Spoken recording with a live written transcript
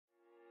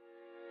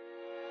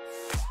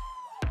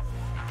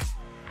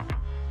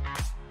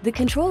The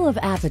control of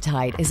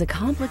appetite is a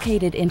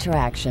complicated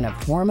interaction of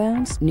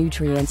hormones,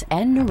 nutrients,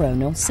 and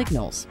neuronal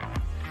signals.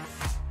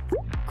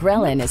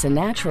 Ghrelin is a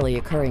naturally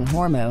occurring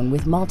hormone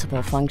with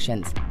multiple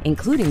functions,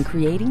 including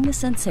creating the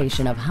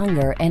sensation of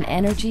hunger and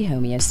energy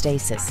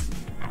homeostasis.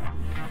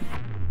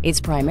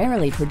 It's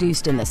primarily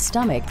produced in the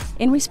stomach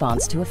in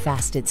response to a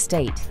fasted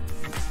state.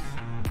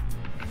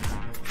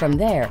 From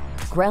there,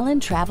 ghrelin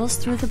travels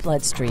through the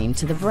bloodstream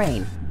to the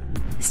brain,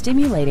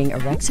 stimulating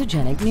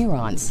orexigenic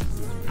neurons.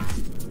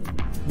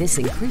 This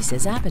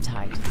increases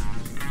appetite.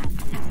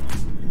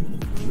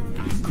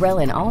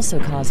 Ghrelin also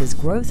causes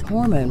growth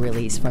hormone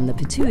release from the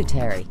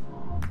pituitary.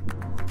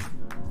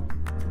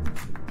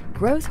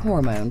 Growth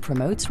hormone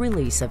promotes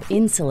release of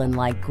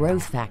insulin-like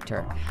growth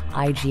factor,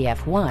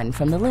 IGF-1,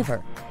 from the liver,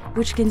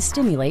 which can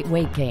stimulate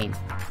weight gain.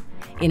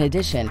 In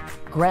addition,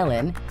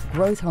 ghrelin,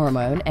 growth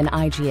hormone, and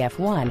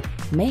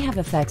IGF-1 may have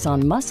effects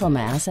on muscle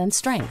mass and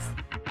strength.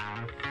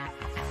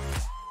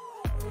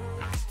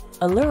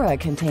 Elura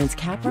contains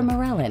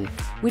Capromorelin,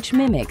 which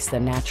mimics the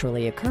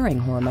naturally occurring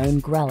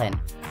hormone ghrelin.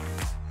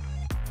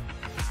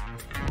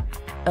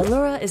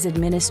 Elura is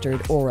administered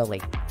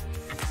orally.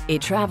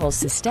 It travels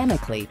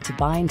systemically to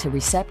bind to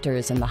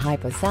receptors in the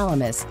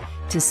hypothalamus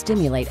to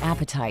stimulate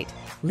appetite,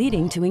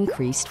 leading to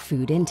increased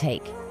food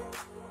intake.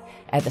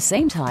 At the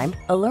same time,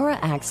 Elura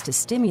acts to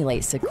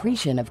stimulate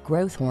secretion of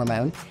growth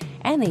hormone,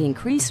 and the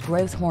increased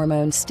growth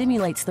hormone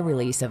stimulates the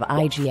release of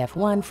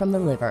IGF-1 from the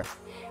liver.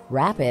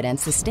 Rapid and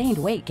sustained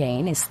weight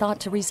gain is thought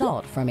to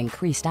result from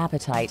increased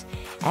appetite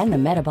and the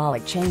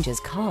metabolic changes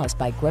caused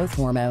by growth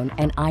hormone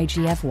and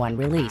IGF-1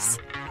 release.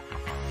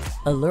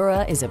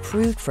 Elura is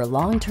approved for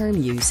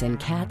long-term use in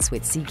cats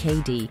with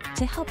CKD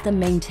to help them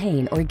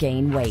maintain or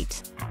gain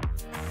weight.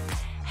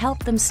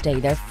 Help them stay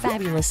their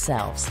fabulous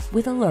selves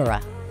with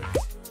Elura.